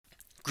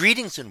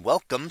Greetings and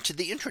welcome to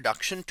the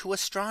introduction to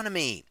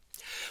astronomy.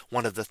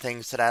 One of the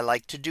things that I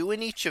like to do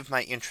in each of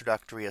my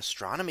introductory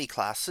astronomy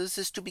classes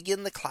is to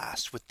begin the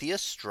class with the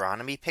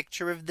astronomy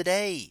picture of the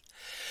day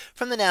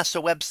from the NASA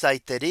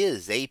website, that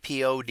is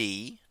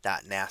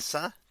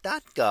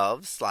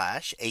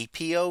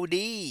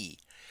apod.nasa.gov/apod.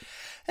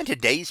 And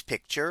today's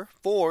picture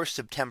for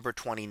September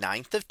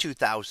 29th of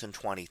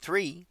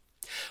 2023.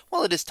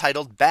 Well, it is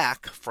titled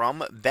Back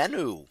from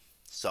Bennu.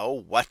 So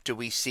what do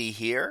we see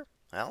here?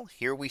 Well,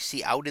 here we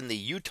see out in the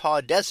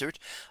Utah desert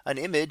an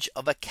image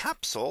of a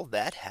capsule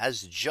that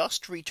has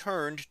just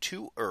returned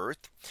to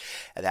Earth.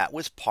 That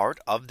was part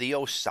of the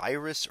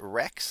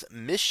OSIRIS-REx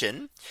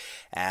mission.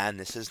 And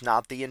this is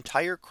not the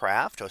entire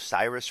craft.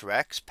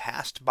 OSIRIS-REx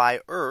passed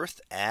by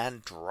Earth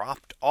and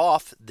dropped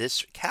off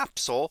this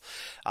capsule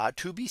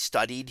to be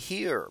studied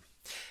here.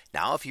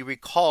 Now, if you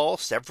recall,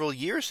 several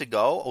years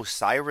ago,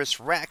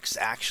 OSIRIS-REx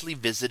actually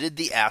visited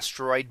the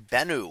asteroid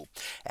Bennu,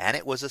 and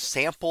it was a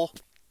sample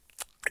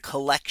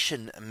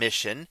collection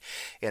mission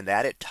in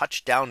that it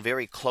touched down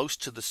very close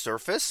to the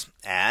surface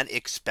and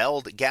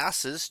expelled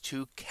gases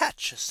to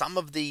catch some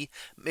of the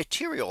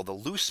material, the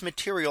loose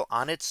material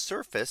on its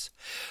surface,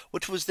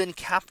 which was then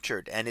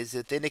captured and is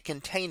within a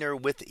container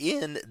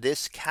within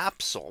this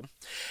capsule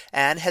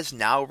and has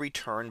now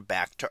returned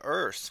back to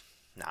Earth.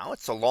 Now,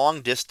 it's a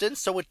long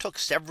distance, so it took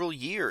several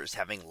years,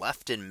 having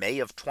left in May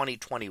of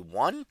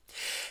 2021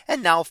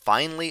 and now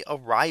finally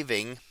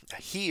arriving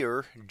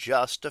here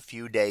just a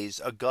few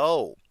days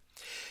ago.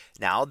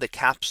 Now the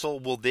capsule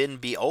will then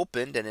be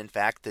opened, and in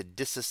fact the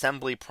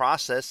disassembly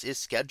process is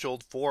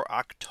scheduled for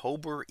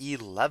October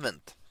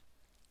 11th.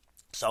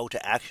 So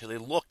to actually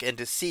look and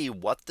to see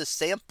what the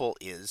sample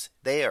is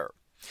there.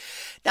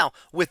 Now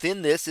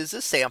within this is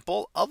a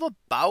sample of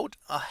about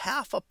a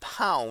half a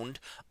pound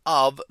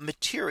of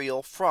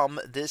material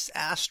from this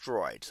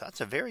asteroid. So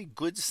that's a very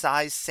good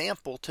size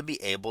sample to be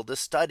able to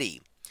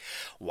study.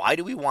 Why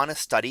do we want to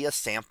study a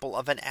sample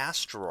of an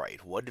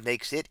asteroid? What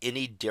makes it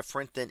any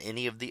different than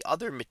any of the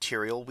other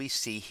material we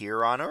see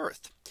here on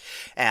Earth?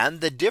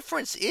 And the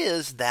difference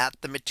is that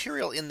the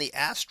material in the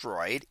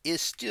asteroid is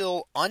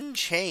still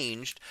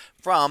unchanged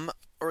from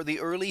the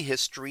early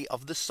history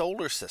of the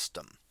solar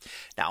system.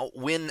 Now,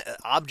 when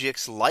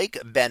objects like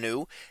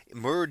Bennu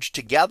merged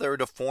together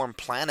to form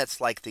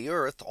planets like the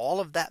Earth, all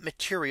of that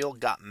material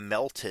got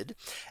melted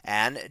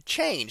and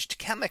changed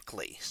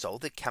chemically. So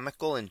the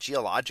chemical and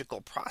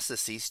geological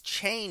processes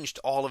changed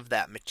all of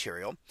that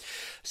material.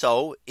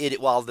 So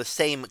while the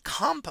same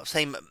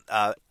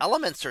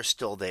elements are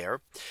still there,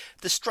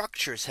 the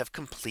structures have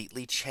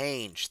completely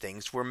changed.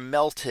 Things were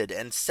melted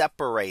and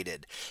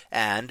separated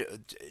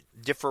and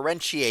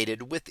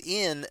differentiated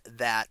within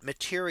that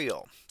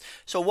material.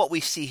 So what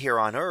we see here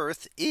on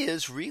Earth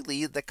is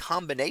really the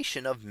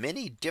combination of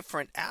many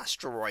different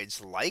asteroids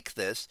like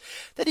this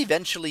that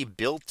eventually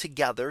built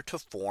together to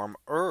form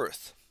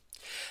Earth.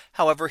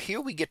 However,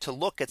 here we get to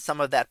look at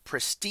some of that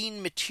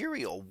pristine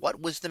material.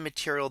 What was the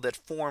material that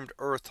formed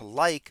Earth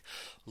like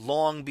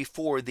long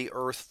before the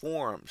Earth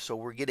formed? So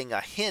we're getting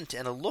a hint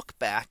and a look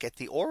back at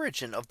the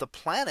origin of the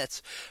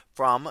planets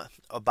from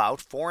about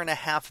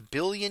 4.5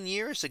 billion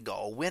years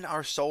ago, when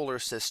our solar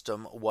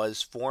system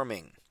was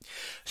forming.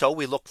 So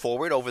we look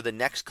forward over the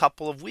next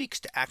couple of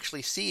weeks to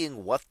actually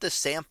seeing what the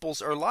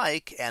samples are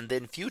like, and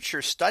then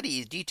future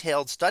studies,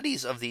 detailed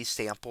studies of these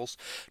samples,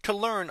 to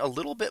learn a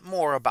little bit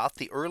more about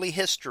the early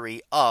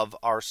history of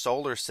our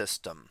solar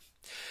system.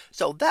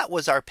 So that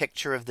was our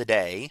picture of the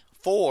day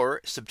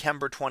for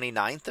September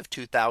 29th of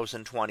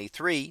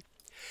 2023.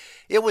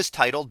 It was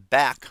titled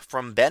Back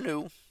from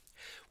Bennu.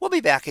 We'll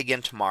be back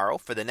again tomorrow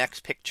for the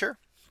next picture,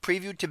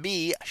 previewed to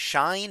be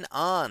Shine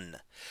On.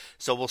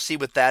 So we'll see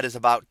what that is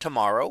about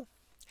tomorrow.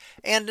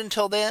 And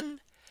until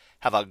then,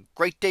 have a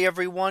great day,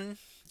 everyone,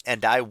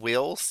 and I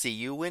will see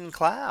you in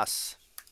class.